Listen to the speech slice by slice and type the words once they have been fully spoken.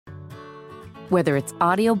Whether it's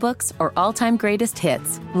audiobooks or all-time greatest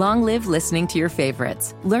hits, long live listening to your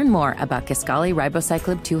favorites. Learn more about Kisqali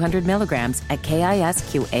Ribociclib 200 milligrams at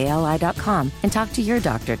KISQALI.com and talk to your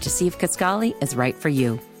doctor to see if Kisqali is right for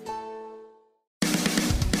you.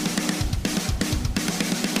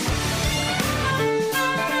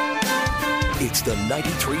 It's the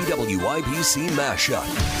 93 WIBC Mashup.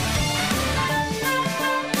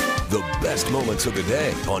 The best moments of the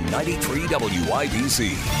day on 93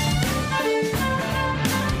 WIBC.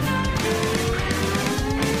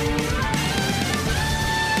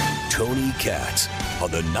 Tony Katz on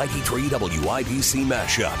the 93 WIBC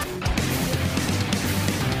Mashup.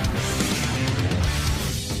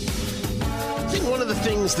 I think one of the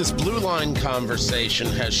things this blue line conversation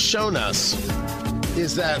has shown us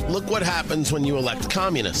is that look what happens when you elect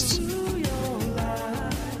communists.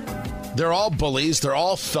 They're all bullies, they're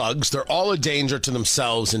all thugs, they're all a danger to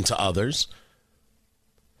themselves and to others.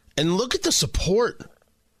 And look at the support,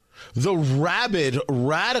 the rabid,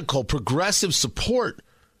 radical, progressive support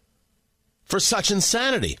for such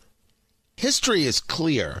insanity. History is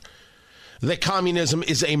clear that communism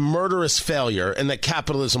is a murderous failure and that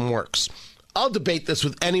capitalism works. I'll debate this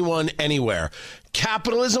with anyone, anywhere.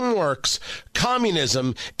 Capitalism works.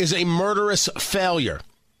 Communism is a murderous failure.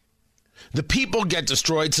 The people get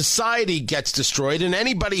destroyed, society gets destroyed, and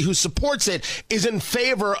anybody who supports it is in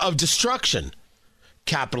favor of destruction.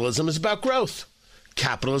 Capitalism is about growth.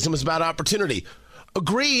 Capitalism is about opportunity.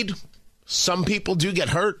 Agreed, some people do get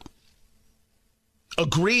hurt.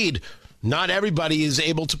 Agreed, not everybody is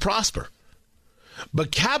able to prosper. But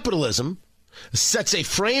capitalism sets a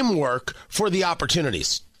framework for the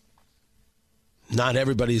opportunities. Not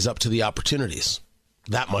everybody is up to the opportunities.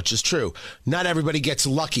 That much is true. Not everybody gets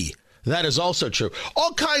lucky. That is also true.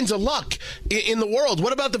 All kinds of luck in the world.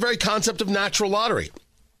 What about the very concept of natural lottery?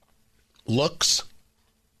 Looks,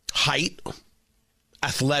 height,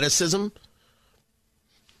 athleticism,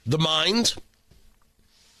 the mind.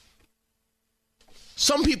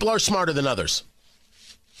 Some people are smarter than others.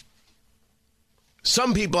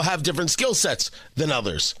 Some people have different skill sets than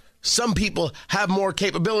others. Some people have more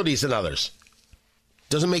capabilities than others.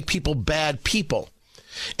 Doesn't make people bad people.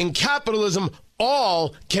 In capitalism,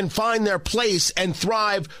 all can find their place and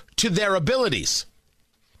thrive to their abilities.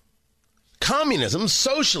 Communism,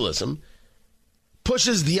 socialism,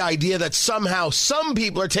 pushes the idea that somehow some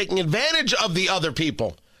people are taking advantage of the other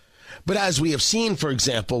people. But as we have seen, for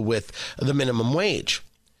example, with the minimum wage,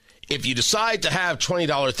 if you decide to have $20,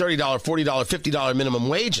 $30, $40, $50 minimum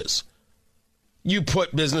wages, you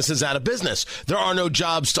put businesses out of business. There are no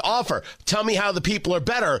jobs to offer. Tell me how the people are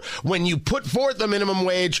better when you put forth the minimum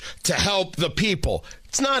wage to help the people.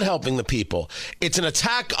 It's not helping the people. It's an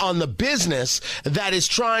attack on the business that is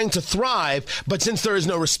trying to thrive. But since there is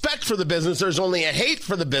no respect for the business, there's only a hate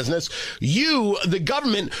for the business. You, the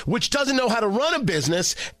government, which doesn't know how to run a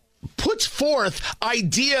business, puts forth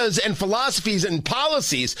ideas and philosophies and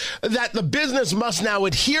policies that the business must now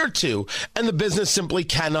adhere to, and the business simply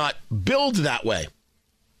cannot build that way.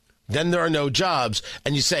 Then there are no jobs,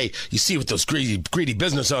 and you say, you see what those greedy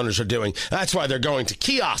business owners are doing. That's why they're going to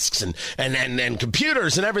kiosks and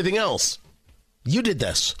computers and everything else. You did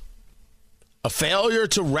this. A failure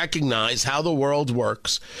to recognize how the world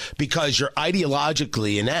works because you're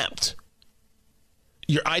ideologically inept.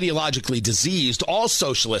 You're ideologically diseased. All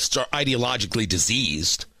socialists are ideologically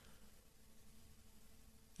diseased.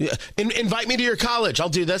 Invite me to your college. I'll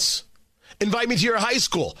do this. Invite me to your high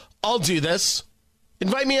school. I'll do this.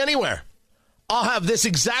 Invite me anywhere. I'll have this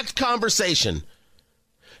exact conversation.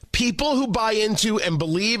 People who buy into and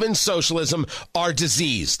believe in socialism are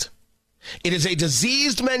diseased. It is a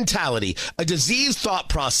diseased mentality, a diseased thought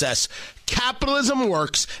process. Capitalism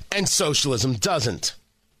works and socialism doesn't.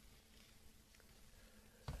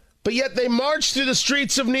 But yet they march through the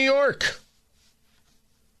streets of New York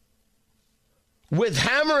with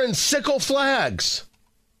hammer and sickle flags.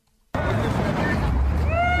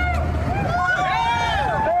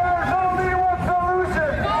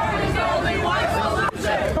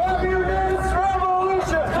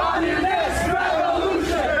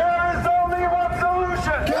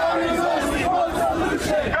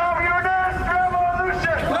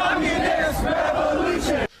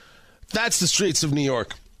 That's the streets of New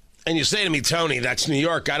York. And you say to me, Tony, that's New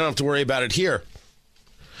York. I don't have to worry about it here.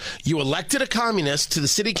 You elected a communist to the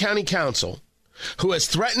city county council who has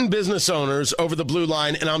threatened business owners over the blue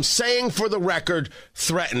line. And I'm saying for the record,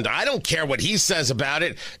 threatened. I don't care what he says about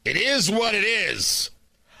it. It is what it is.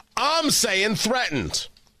 I'm saying threatened.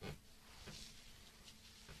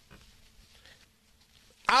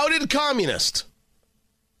 Outed communist.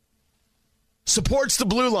 Supports the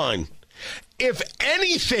blue line. if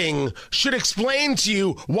anything should explain to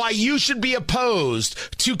you why you should be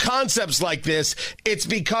opposed to concepts like this, it's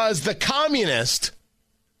because the communist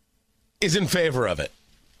is in favor of it.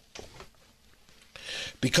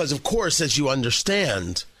 Because, of course, as you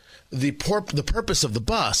understand, the purpose of the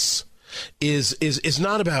bus is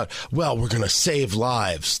not about, well, we're going to save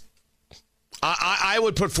lives. I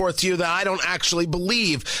would put forth to you that I don't actually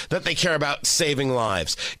believe that they care about saving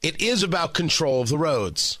lives. It is about control of the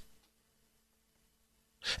roads.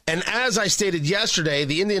 And as I stated yesterday,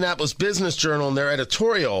 the Indianapolis Business Journal in their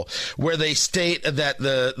editorial, where they state that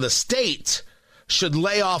the state should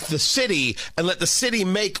lay off the city and let the city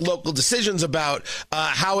make local decisions about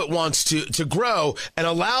how it wants to grow and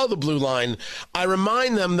allow the Blue Line, I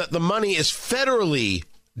remind them that the money is federally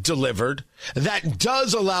delivered. That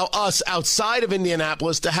does allow us outside of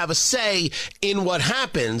Indianapolis to have a say in what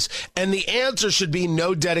happens, and the answer should be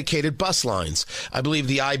no dedicated bus lines. I believe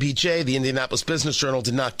the IBJ, the Indianapolis Business Journal,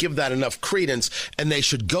 did not give that enough credence, and they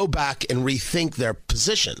should go back and rethink their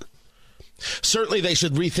position. Certainly, they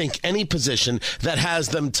should rethink any position that has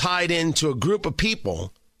them tied into a group of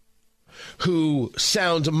people who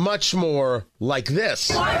sound much more like this.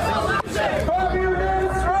 Communist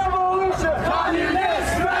revolution!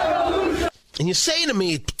 Communist revolution! And you say to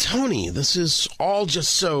me, Tony, this is all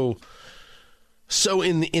just so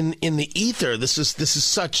in the ether. This is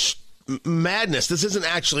such madness. This isn't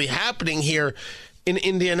actually happening here in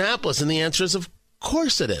Indianapolis. And the answer is, of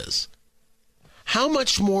course it is. How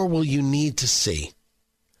much more will you need to see?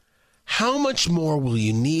 How much more will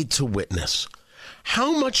you need to witness?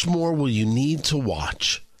 How much more will you need to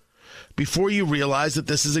watch before you realize that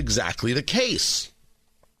this is exactly the case?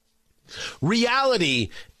 Reality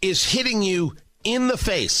is hitting you in the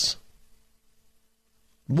face.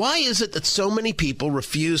 Why is it that so many people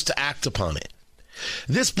refuse to act upon it?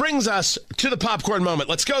 This brings us to the popcorn moment.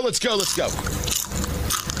 Let's go, let's go, let's go.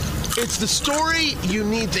 It's the story you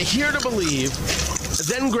need to hear to believe,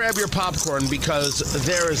 then grab your popcorn because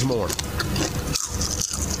there is more.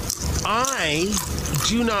 I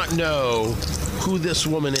do not know who this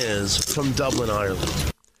woman is from Dublin,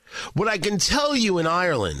 Ireland. What I can tell you in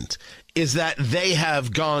Ireland is that they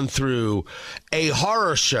have gone through a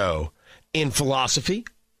horror show in philosophy.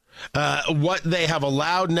 What they have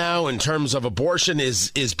allowed now in terms of abortion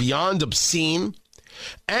is beyond obscene,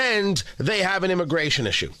 and they have an immigration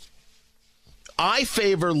issue. I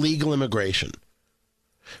favor legal immigration,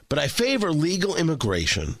 but I favor legal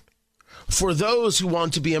immigration for those who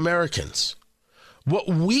want to be Americans. What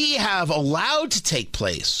we have allowed to take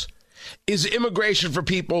place is immigration for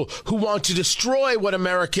people who want to destroy what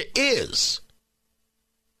America is,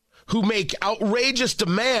 who make outrageous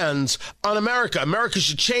demands on America. America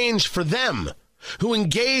should change for them, who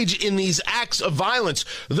engage in these acts of violence.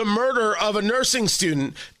 The murder of a nursing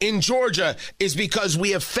student in Georgia is because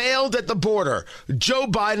we have failed at the border. Joe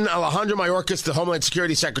Biden, Alejandro Mayorkas, the Homeland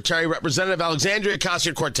Security Secretary, Representative Alexandria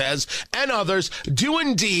Ocasio-Cortez, and others do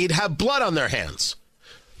indeed have blood on their hands.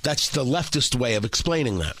 That's the leftist way of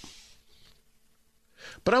explaining that.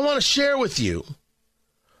 But I want to share with you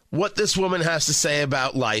what this woman has to say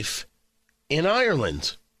about life in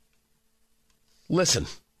Ireland. Listen.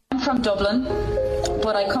 I'm from Dublin,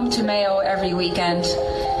 but I come to Mayo every weekend.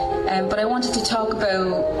 But I wanted to talk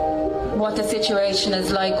about what the situation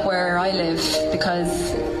is like where I live,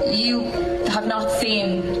 because you have not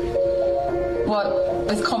seen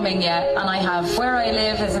what is coming yet, and I have. Where I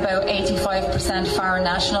live is about 85% foreign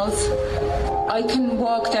nationals. I can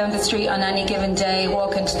walk down the street on any given day,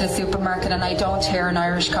 walk into the supermarket, and I don't hear an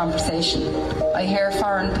Irish conversation. I hear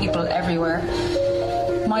foreign people everywhere.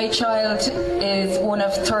 My child is one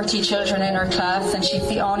of 30 children in her class, and she's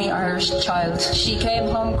the only Irish child. She came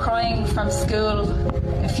home crying from school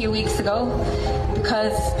a few weeks ago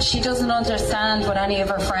because she doesn't understand what any of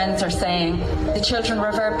her friends are saying. The children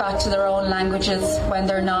revert back to their own languages when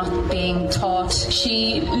they're not being taught.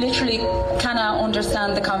 She literally cannot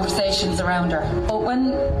understand the conversations around her. But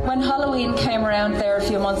when Halloween came around there a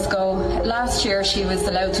few months ago, last year she was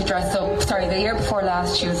allowed to dress up. The year before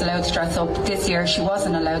last she was allowed to dress up. This year she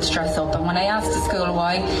wasn't allowed to dress up. And when I asked the school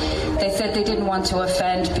why, they said they didn't want to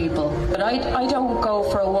offend people. But I don't go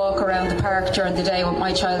for a walk around the park during the day with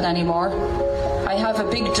my child anymore. I have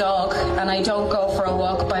a big dog, and I don't go for a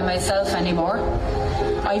walk by myself anymore.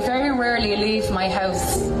 I very rarely leave my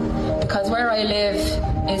house because where I live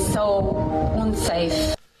is so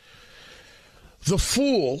unsafe. The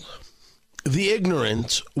fool, the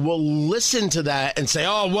ignorant, will listen to that and say,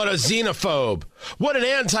 oh, what a xenophobe. What an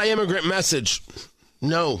anti-immigrant message.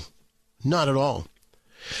 No, not at all.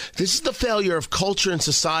 This is the failure of culture and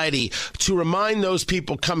society to remind those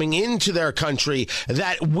people coming into their country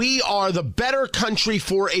that we are the better country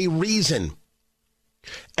for a reason.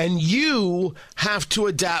 And you have to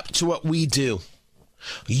adapt to what we do.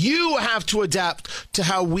 You have to adapt to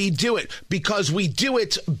how we do it because we do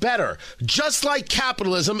it better. Just like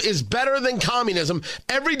capitalism is better than communism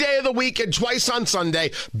every day of the week and twice on Sunday,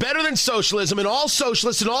 better than socialism, and all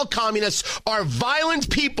socialists and all communists are violent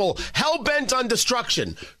people hell-bent on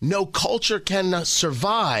destruction. No culture can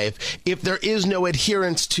survive if there is no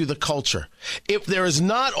adherence to the culture. If there is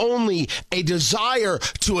not only a desire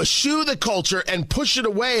to eschew the culture and push it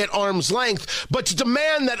away at arm's length, but to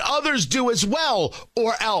demand that others do as well,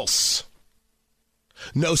 or else.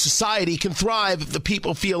 No society can thrive if the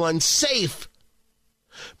people feel unsafe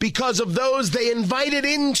because of those they invited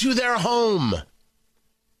into their home.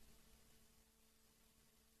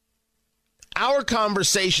 Our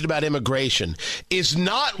conversation about immigration is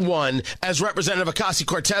not one, as Representative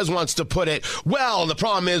Ocasio-Cortez wants to put it, well, the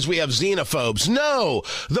problem is we have xenophobes. No,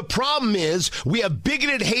 the problem is we have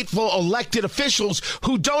bigoted, hateful elected officials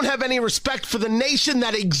who don't have any respect for the nation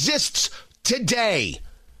that exists today,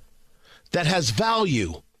 that has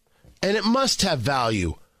value, and it must have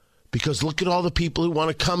value, because look at all the people who want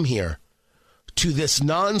to come here to this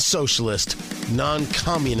non-socialist,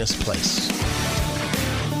 non-communist place.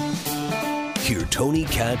 Hear Tony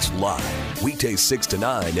Katz live, weekdays 6 to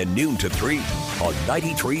 9 and noon to 3 on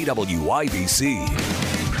 93 WIBC.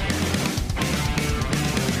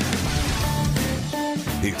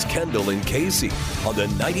 It's Kendall and Casey on the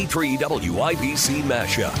 93 WIBC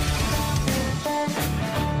Mashup.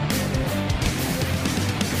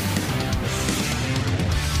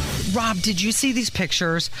 Rob, did you see these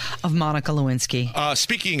pictures of Monica Lewinsky?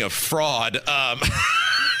 Speaking of fraud,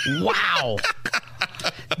 Wow.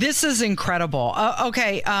 This is incredible.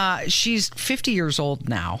 Okay, she's 50 years old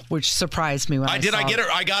now, which surprised me when I saw I get her?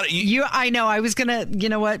 I got it. I know. I was gonna. You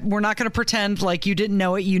know what? We're not gonna pretend like you didn't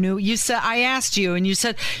know it. You knew. You said. I asked you, and you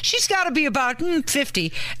said she's got to be about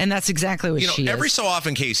 50, and that's exactly what she is. Every so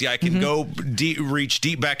often, Casey, I can go reach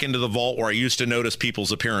deep back into the vault where I used to notice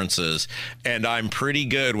people's appearances, and I'm pretty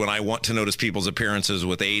good when I want to notice people's appearances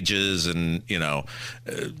with ages and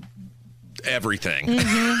everything.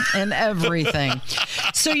 And everything.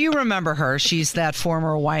 So you remember her. She's that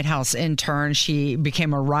former White House intern. She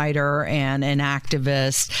became a writer and an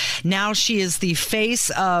activist. Now she is the face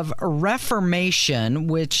of Reformation,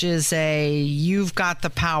 which is a You've Got the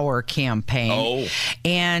Power campaign. Oh.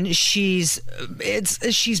 And she's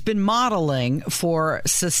been modeling for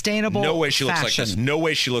sustainable No way she looks like fashion. this. No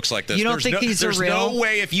way she looks like this. You don't think these are real? There's no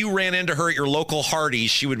way if you ran into her at your local Hardee's,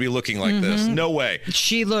 she would be looking like this. No way.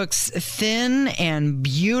 She looks thin and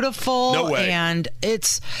beautiful. No way. And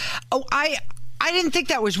it's, I didn't think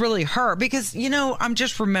that was really her because, I'm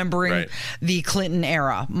just remembering the Clinton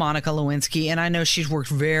era, Monica Lewinsky, and I know she's worked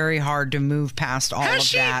very hard to move past all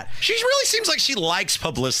of that. She really seems like she likes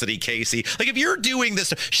publicity, Casey. Like if you're doing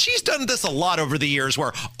this, she's done this a lot over the years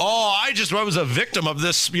where, I was a victim of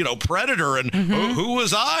this, predator and who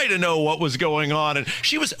was I to know what was going on? And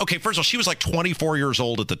she was, first of all, she was like 24 years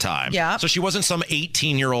old at the time. Yeah. So she wasn't some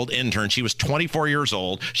 18-year-old intern. She was 24 years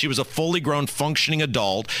old. She was a fully grown, functioning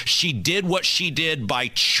adult. She did what she did by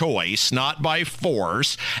choice, not by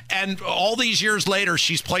force. And all these years later,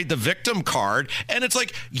 she's played the victim card. And it's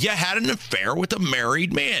like, you had an affair with a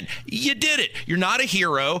married man. You did it. You're not a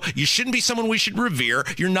hero. You shouldn't be someone we should revere.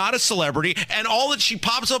 You're not a celebrity. And all that she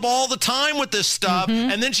pops up all the time with this stuff.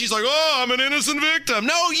 And then she's like, I'm an innocent victim.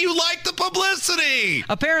 No, you like the publicity.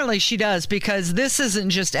 Apparently she does, because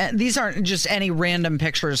these aren't just any random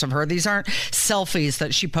pictures of her. These aren't selfies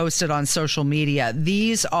that she posted on social media.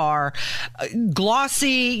 These are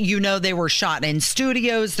glossy. They were shot in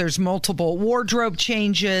studios. There's multiple wardrobe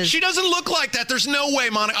changes. She doesn't look like that. There's no way,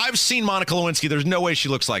 Monica. I've seen Monica Lewinsky. There's no way she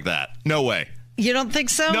looks like that. No way. You don't think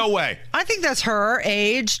so? No way. I think that's her,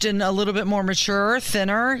 aged and a little bit more mature,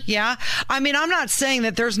 thinner. Yeah. I mean, I'm not saying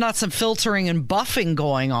that there's not some filtering and buffing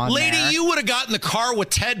going on Lady, there. you would have got in the car with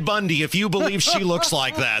Ted Bundy if you believe she looks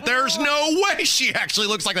like that. There's no way she actually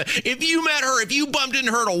looks like that. If you met her, if you bumped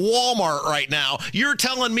into her at a Walmart right now, you're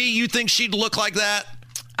telling me you think she'd look like that?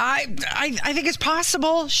 I think it's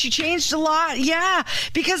possible. She changed a lot. Yeah,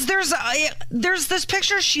 because there's this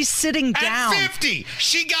picture. She's sitting down. At 50.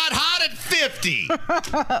 She got hot at 50.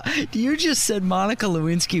 You just said Monica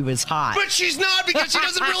Lewinsky was hot. But she's not, because she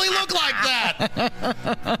doesn't really look like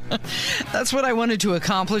that. That's what I wanted to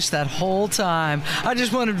accomplish that whole time. I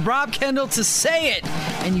just wanted Rob Kendall to say it,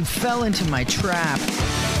 and you fell into my trap.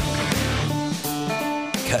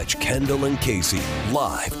 Catch Kendall and Casey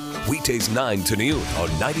live Weekdays 9 to noon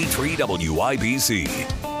on 93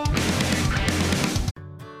 WIBC.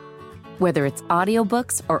 Whether it's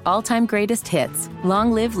audiobooks or all-time greatest hits,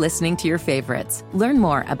 long live listening to your favorites. Learn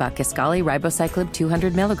more about Kisqali Ribociclib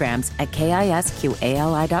 200 milligrams at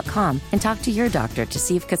KISQALI.com and talk to your doctor to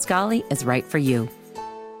see if Kisqali is right for you.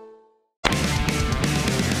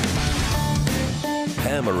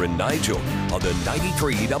 Hammer and Nigel on the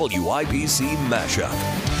 93 WIBC mashup.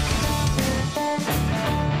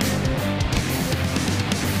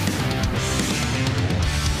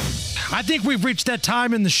 I think we've reached that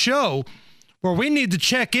time in the show where we need to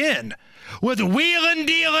check in with wheelin',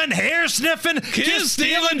 dealin', hair sniffing, kiss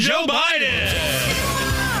stealing Joe Biden.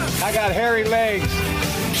 I got hairy legs.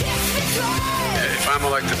 If I'm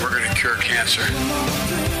elected, we're going to cure cancer.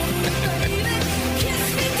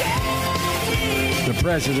 The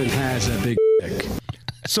president has a big dick.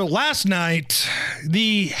 So last night,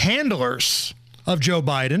 the handlers of Joe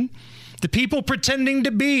Biden, the people pretending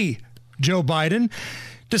to be Joe Biden,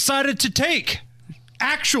 decided to take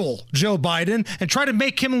actual Joe Biden and try to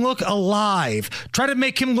make him look alive, try to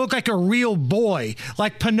make him look like a real boy,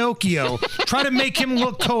 like Pinocchio, try to make him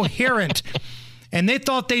look coherent. And they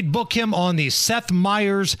thought they'd book him on the Seth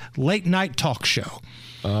Meyers late night talk show.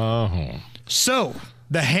 So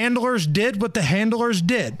the handlers did what the handlers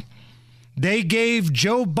did. They gave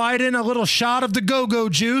Joe Biden a little shot of the go-go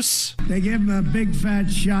juice. They gave him a big fat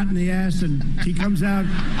shot in the ass, and he comes out,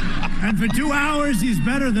 and for 2 hours, he's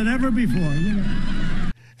better than ever before. You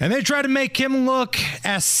know? And they try to make him look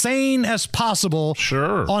as sane as possible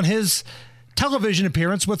on his television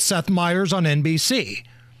appearance with Seth Meyers on NBC.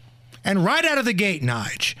 And right out of the gate,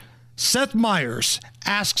 Nige, Seth Meyers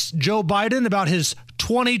asks Joe Biden about his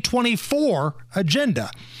 2024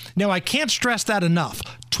 agenda. Now, I can't stress that enough.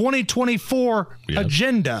 2024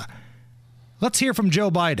 agenda. Let's hear from Joe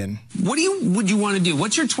Biden. What would you want to do?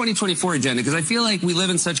 What's your 2024 agenda? Because I feel like we live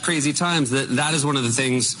in such crazy times that is one of the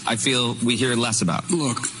things I feel we hear less about.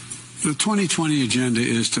 Look, the 2020 agenda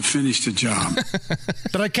is to finish the job.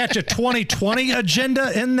 Did I catch a 2020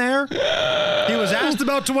 agenda in there? He was asked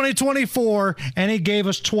about 2024, and he gave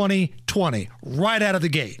us 2020 right out of the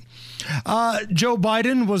gate. Joe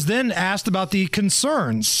Biden was then asked about the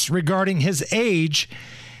concerns regarding his age,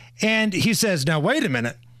 and he says, now, wait a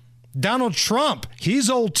minute. Donald Trump, he's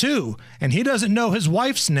old too, and he doesn't know his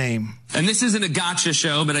wife's name. And this isn't a gotcha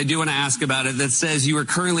show, but I do want to ask about it. That says you are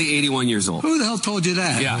currently 81 years old. Who the hell told you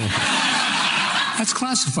that? Yeah. That's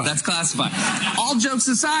classified. That's classified. All jokes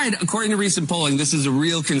aside, according to recent polling, this is a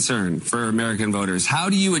real concern for American voters. How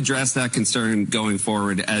do you address that concern going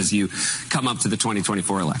forward as you come up to the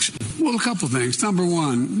 2024 election? Well, a couple things. Number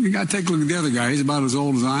one, you got to take a look at the other guy. He's about as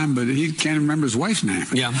old as I am, but he can't remember his wife's name.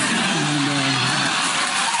 Yeah.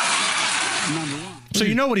 Number one. So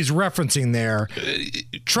you know what he's referencing there.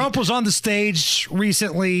 Trump was on the stage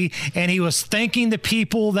recently, and he was thanking the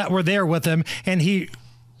people that were there with him, and he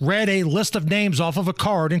read a list of names off of a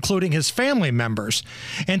card, including his family members.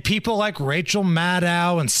 And people like Rachel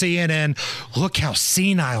Maddow and CNN, look how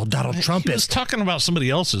senile Donald Trump is. He was talking about somebody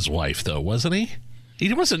else's wife, though, wasn't he? He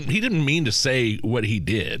didn't mean to say what he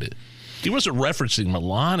did. He wasn't referencing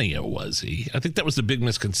Melania, was he? I think that was the big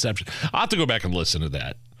misconception. I'll have to go back and listen to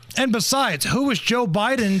that. And besides, who was Joe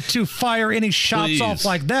Biden to fire any shots off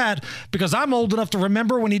like that? Because I'm old enough to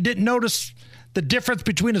remember when he didn't notice the difference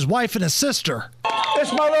between his wife and his sister.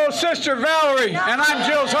 This is my little sister, Valerie, and I'm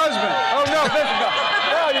Jill's husband. Oh,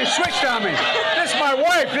 no, you switched on me. This is my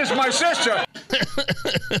wife. This is my sister.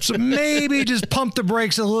 So maybe just pump the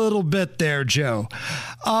brakes a little bit there, Joe.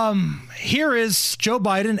 Here is Joe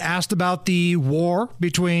Biden asked about the war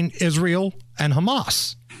between Israel and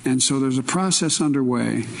Hamas. And so there's a process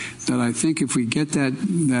underway that I think if we get that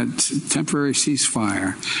temporary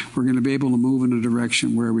ceasefire, we're going to be able to move in a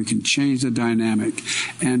direction where we can change the dynamic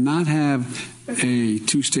and not have a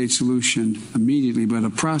two-state solution immediately, but a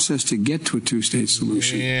process to get to a two-state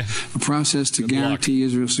solution, a process to guarantee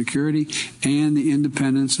Israel's security and the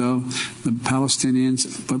independence of the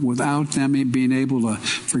Palestinians, but without them being able to,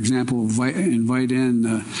 for example, invite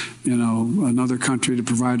in, another country to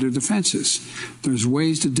provide their defenses. There's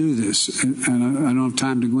ways to do this, and I don't have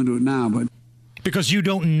time to go into it now, but because you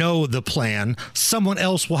don't know the plan, someone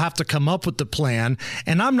else will have to come up with the plan,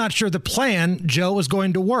 and I'm not sure the plan, Joe, is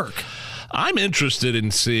going to work. I'm interested in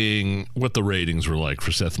seeing what the ratings were like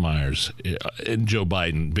for Seth Meyers and Joe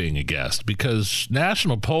Biden being a guest, because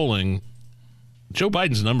national polling, Joe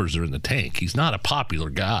Biden's numbers are in the tank. He's not a popular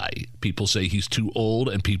guy. People say he's too old,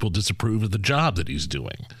 and people disapprove of the job that he's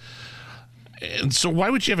doing. And so why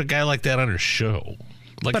would you have a guy like that on your show?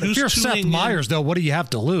 Like, but if you're Seth Meyers, though, what do you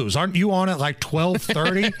have to lose? Aren't you on at like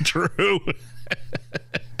 12:30? True.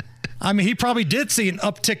 I mean, he probably did see an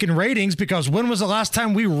uptick in ratings because when was the last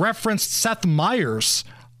time we referenced Seth Meyers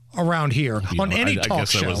around here on any talk show? I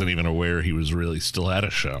guess I wasn't even aware he was really still at a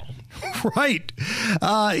show. Right.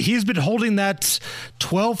 He's been holding that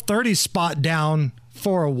 12:30 spot down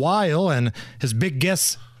for a while, and his big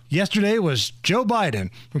guest yesterday was Joe Biden,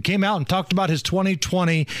 who came out and talked about his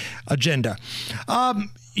 2020 agenda.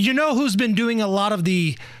 You know who's been doing a lot of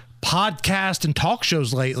the podcast and talk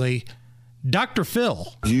shows lately? Dr.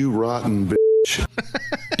 Phil. You rotten bitch.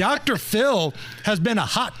 Dr. Phil has been a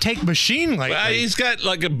hot take machine lately. Well, he's got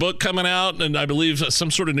like a book coming out, and I believe some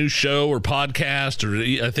sort of new show or podcast,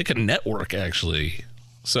 or I think a network actually.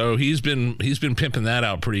 So he's been pimping that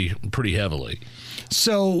out pretty heavily.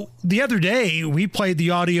 So the other day we played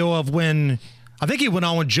the audio of when I think he went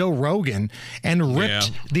on with Joe Rogan and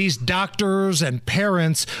ripped these doctors and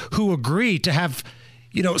parents who agree to have,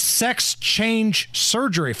 sex change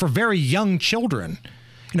surgery for very young children.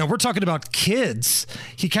 We're talking about kids.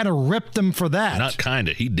 He kind of ripped them for that. Not kind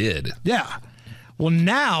of. He did. Yeah. Well,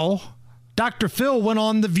 now Dr. Phil went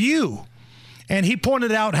on The View, and he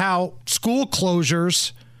pointed out how school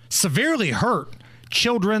closures severely hurt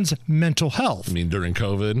children's mental health. I mean, during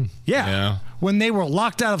COVID? Yeah. When they were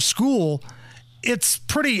locked out of school, it's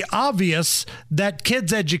pretty obvious that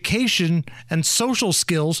kids' education and social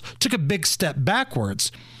skills took a big step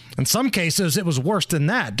backwards. In some cases, it was worse than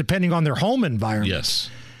that, depending on their home environment. Yes.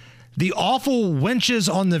 The awful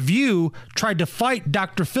wenches on The View tried to fight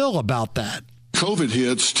Dr. Phil about that. COVID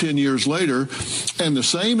hits 10 years later, and the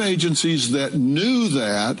same agencies that knew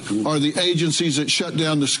that are the agencies that shut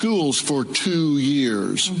down the schools for 2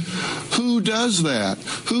 years. Who does that?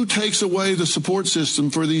 Who takes away the support system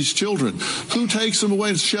for these children? Who takes them away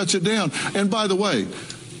and shuts it down? And by the way,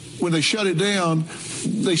 when they shut it down,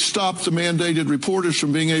 they stopped the mandated reporters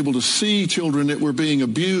from being able to see children that were being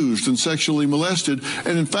abused and sexually molested,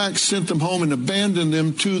 and in fact sent them home and abandoned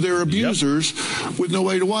them to their abusers with no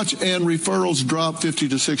way to watch, and referrals dropped 50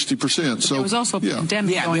 to 60%. So there was also a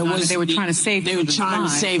pandemic going on. They were trying to save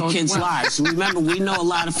kids' lives. Remember, we know a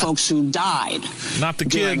lot of folks who died. Not the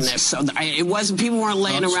kids. This. So it wasn't, people weren't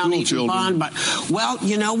laying around eating bond, but, well,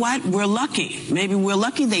 you know what? We're lucky. Maybe we're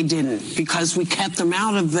lucky they didn't, because we kept them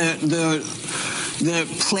out of the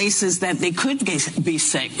places that they could be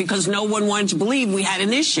sick, because no one wanted to believe we had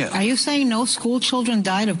an issue. Are you saying no school children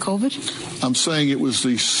died of COVID? I'm saying it was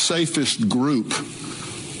the safest group.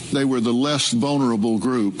 They were the less vulnerable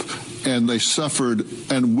group, and they suffered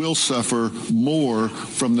and will suffer more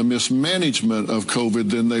from the mismanagement of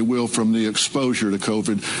COVID than they will from the exposure to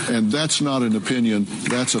COVID. And that's not an opinion,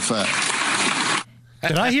 that's a fact.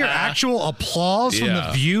 Did I hear actual applause from the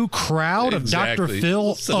View crowd of Dr.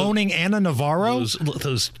 Phil owning Ana Navarro?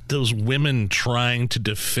 Those women trying to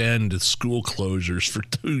defend school closures for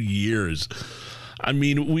 2 years. I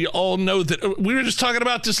mean, we all know that. We were just talking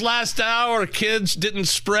about this last hour. Kids didn't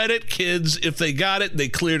spread it. Kids, if they got it, they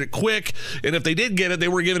cleared it quick. And if they did get it, they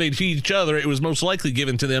were giving it to each other. It was most likely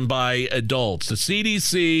given to them by adults. The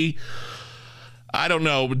CDC, I don't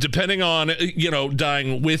know, depending on,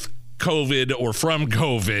 dying with COVID or from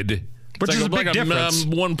COVID, which is a big difference.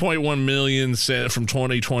 1.1 million from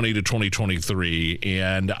 2020 to 2023,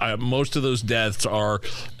 and most of those deaths are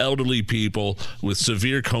elderly people with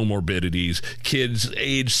severe comorbidities, kids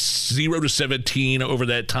aged 0 to 17. Over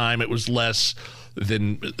that time, it was less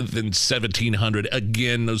than 1,700.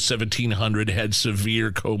 Again, those 1,700 had severe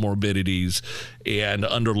comorbidities and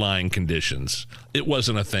underlying conditions. It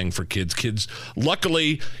wasn't a thing for kids. Kids,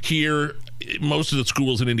 luckily, here, most of the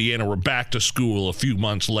schools in Indiana were back to school a few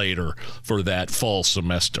months later for that fall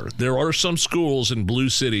semester. There are some schools in blue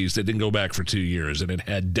cities that didn't go back for 2 years, and it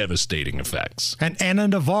had devastating effects. And Ana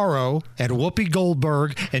Navarro and Whoopi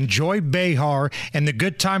Goldberg and Joy Behar and the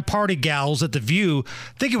Good Time Party gals at The View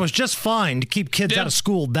think it was just fine to keep kids out of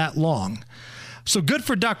school that long. So good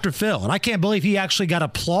for Dr. Phil. And I can't believe he actually got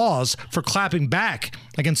applause for clapping back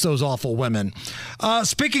against those awful women.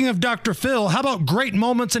 Speaking of Dr. Phil, how about great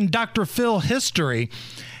moments in Dr. Phil history?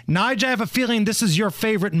 Nige, I have a feeling this is your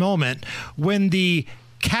favorite moment when the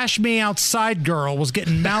Cash Me Outside girl was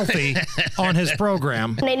getting mouthy on his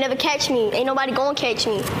program. They never catch me. Ain't nobody gonna catch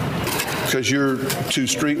me. Because you're too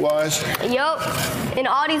streetwise? Yup. And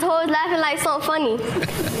all these hoes laughing like something funny.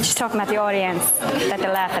 She's talking about the audience, that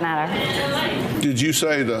they're laughing at her. Did you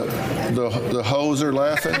say the hoes are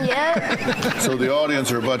laughing? Yeah. So the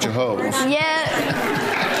audience are a bunch of hoes? Yeah.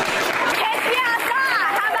 Catch me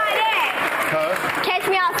outside. How about that? Huh? Catch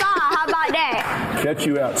me outside. How about that? Catch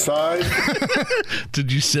you outside?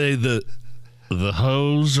 Did you say the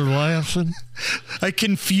hoes are laughing? A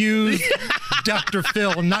confused Dr.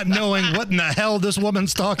 Phil, not knowing what in the hell this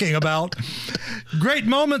woman's talking about. Great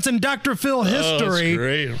moments in Dr. Phil history.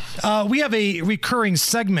 That's great. We have a recurring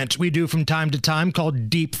segment we do from time to time called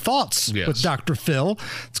Deep Thoughts with Dr. Phil.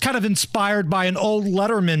 It's kind of inspired by an old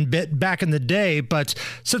Letterman bit back in the day, but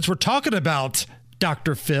since we're talking about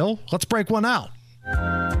Dr. Phil, let's break one out.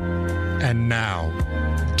 And now,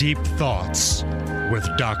 Deep Thoughts with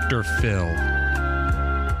Dr. Phil.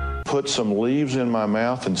 Put some leaves in my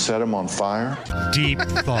mouth and set them on fire. Deep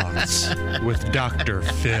Thoughts with Dr.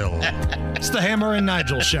 Phil. It's the Hammer and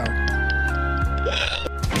Nigel Show.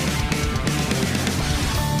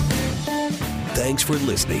 Thanks for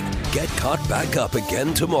listening. Get caught back up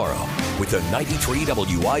again tomorrow with a 93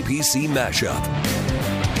 WIBC mashup.